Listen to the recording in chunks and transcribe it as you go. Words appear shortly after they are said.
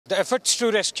The efforts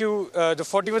to rescue the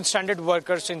 41 stranded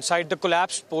workers inside the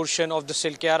collapsed portion of the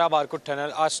Silkyara Barkut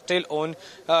tunnel are still on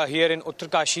here in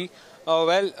Uttarkashi.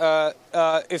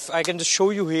 If I can just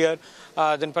show you here,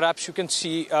 then perhaps you can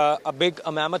see a big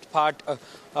mammoth part,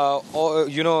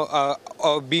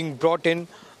 being brought in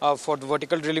for the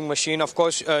vertical drilling machine. Of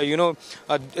course,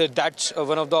 that's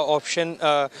one of the option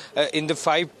in the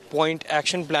 5-point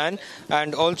action plan.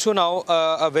 And also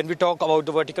now, when we talk about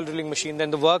the vertical drilling machine,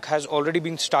 then the work has already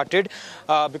been started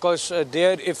because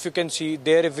there, if you can see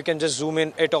there, if we can just zoom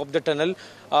in atop the tunnel,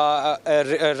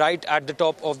 right at the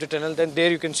top of the tunnel, then there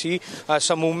you can see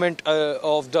some movement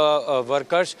of the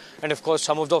workers, and of course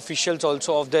some of the officials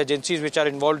also of the agencies which are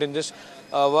involved in this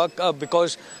work,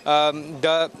 because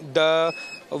the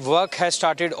work has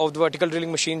started of the vertical drilling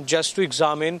machine just to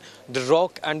examine the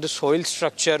rock and the soil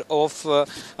structure of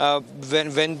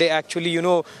when they actually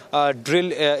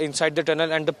drill inside the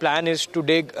tunnel. And the plan is to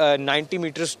dig 90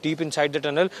 meters deep inside the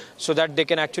tunnel so that they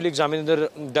can actually examine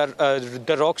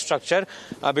the rock structure,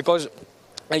 because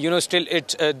still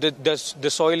it's the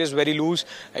soil is very loose,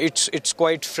 it's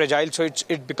quite fragile, so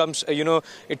it becomes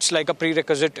it's like a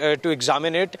prerequisite to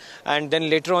examine it, and then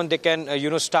later on they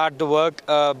can start the work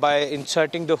by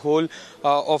inserting the hole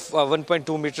of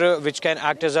 1.2 meter, which can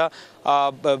act as a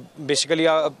basically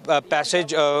a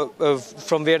passage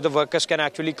from where the workers can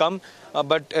actually come.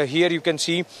 But here you can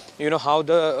see how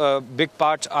the big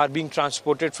parts are being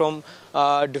transported from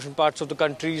different parts of the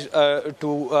countries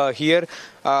to here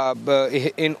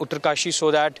in Uttarkashi, so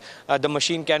that the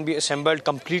machine can be assembled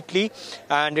completely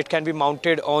and it can be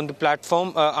mounted on the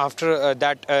platform after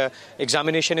that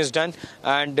examination is done,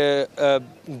 and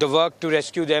the work to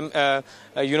rescue them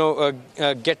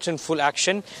gets in full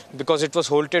action, because it was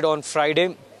halted on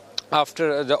Friday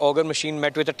after the auger machine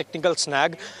met with a technical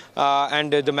snag,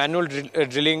 and the manual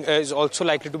drilling is also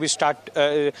likely to start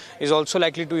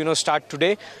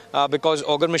today, because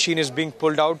auger machine is being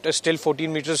pulled out still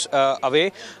 14 meters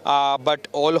away, but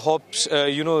all hopes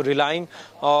relying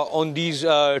on these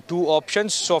two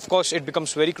options. So of course it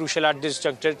becomes very crucial at this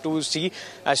juncture to see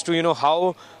as to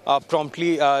how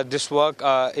promptly this work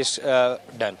is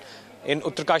done. In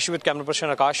Uttarkashi with camera person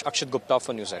Akash, Akshit Gupta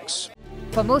for NewsX.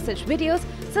 For more such videos,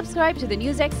 subscribe to the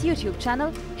NewsX YouTube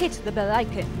channel, hit the bell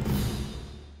icon.